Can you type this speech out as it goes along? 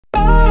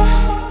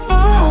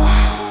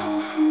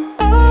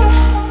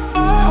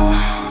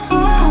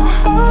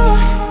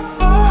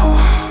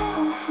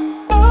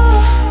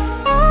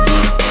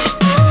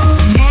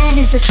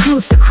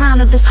crown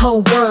of this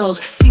whole world.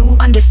 Few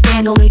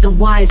understand, only the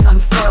wise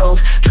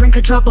unfurled. Drink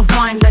a drop of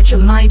wine, let your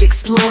mind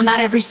explore. Not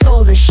every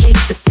soul is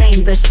shaped the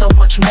same, there's so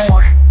much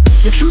more.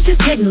 The truth is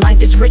hidden, life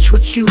is rich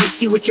with hues.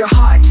 See with your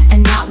heart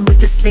and not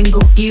with a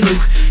single view.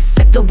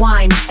 Sip the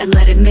wine and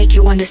let it make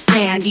you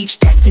understand. Each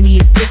destiny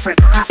is different,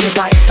 crafted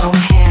by its own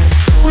hand.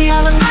 We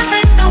are the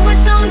purpose, the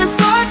wisdom, the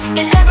source.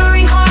 In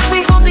every heart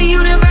we hold the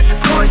universe's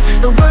course.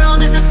 The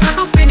world is a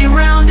circle spinning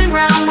round and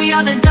round. We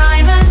are the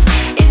diamond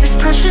in this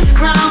precious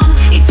crown.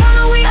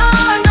 Eternal we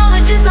are,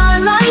 knowledge is our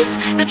light.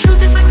 The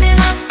truth is within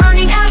us,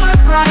 burning ever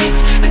bright.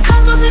 The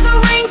cosmos is a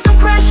ring so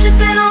precious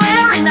and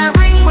rare. In that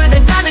ring we're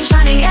the diamond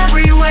shining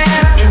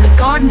everywhere. In the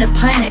garden of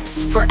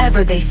planets,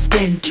 forever they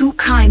spin. Two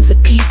kinds of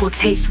people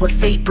taste what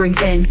fate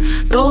brings in.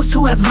 Those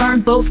who have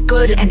learned both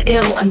good and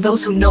ill, and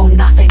those who know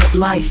nothing of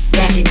life,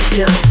 standing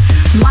still.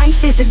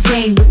 Life is a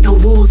game with no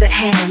rules at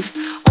hand.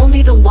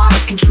 Only the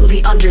wise can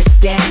truly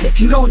understand. If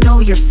you don't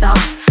know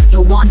yourself,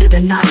 you'll wander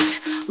the night,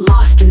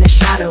 lost in the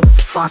shadows,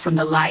 far from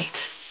the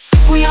light.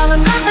 We are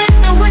the purpose,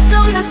 the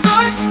wisdom, the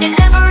source. In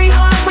every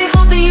heart we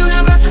hold the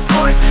universe's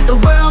course. The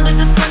world is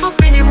a circle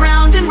spinning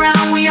round and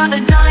round. We are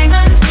the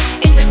diamond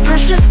in this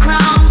precious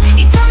crown.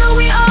 Eternal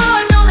we are,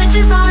 knowledge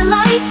is our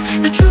light.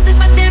 The truth is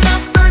within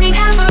us, burning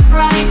ever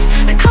bright.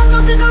 The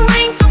cosmos is a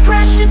ring so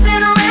precious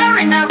and rare.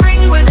 In that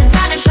ring we're the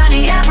diamond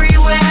shining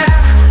everywhere.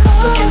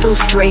 Look at those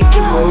draped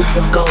in robes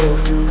of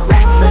gold,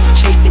 restless,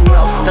 chasing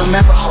wealth they'll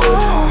never hold.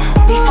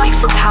 They fight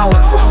for power,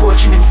 for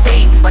fortune and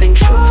fame, but in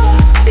truth,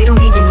 they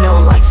don't even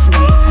know life's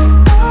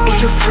name. If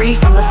you're free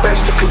from the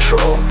thirst of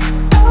control,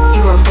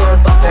 you are more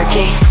above their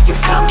game. You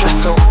found your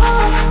soul.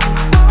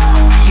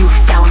 You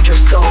found your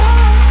soul.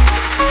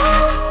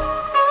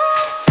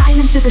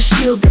 Silence is a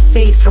shield that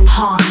saves from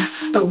harm,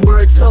 but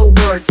words, oh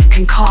words,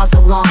 can cause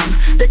alarm.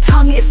 The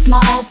tongue is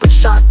small, but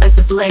sharp as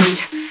a blade.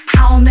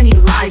 How many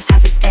lives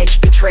has its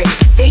edge betrayed?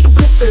 Fate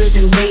whispers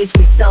in ways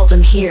we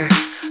seldom hear,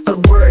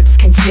 but words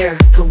can tear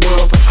the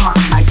world apart,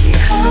 my dear.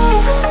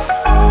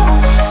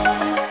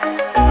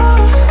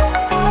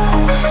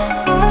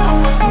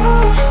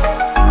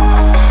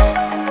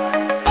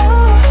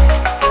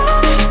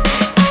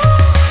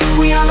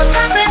 We are the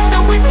purpose,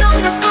 the wisdom,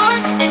 the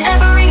source. In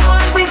every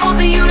heart we hold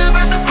the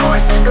universe's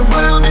course. The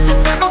world is a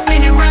circle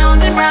spinning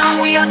round and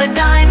round. We are the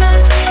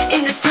diamond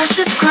in this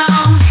precious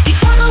crown.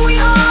 Eternal we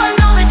are,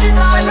 knowledge is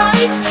our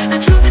light. The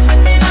truth is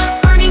within us,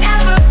 burning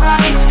ever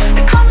bright.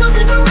 The cosmos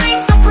is a ring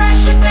so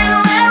precious and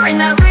rare. In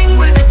that ring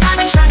we're the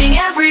diamond shining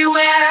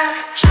everywhere.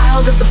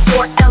 Child of the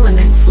four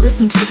elements,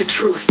 listen to the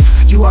truth.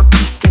 You are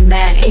beast and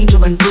man,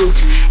 angel and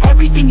brute.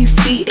 Everything you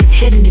see is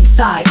hidden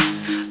inside.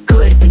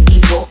 Good and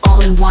evil,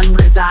 all in one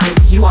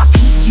resides. You are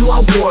peace, you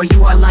are war,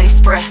 you are life's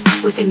breath.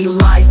 Within you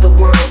lies the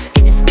world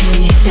in its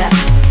beauty and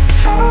depth.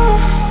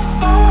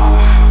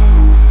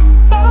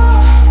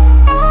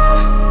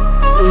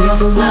 You are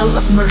the well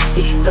of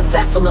mercy, the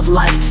vessel of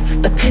light,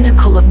 the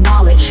pinnacle of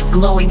knowledge,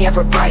 glowing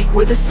ever bright.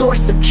 We're the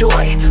source of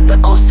joy,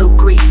 but also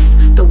grief,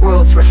 the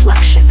world's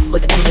reflection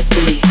with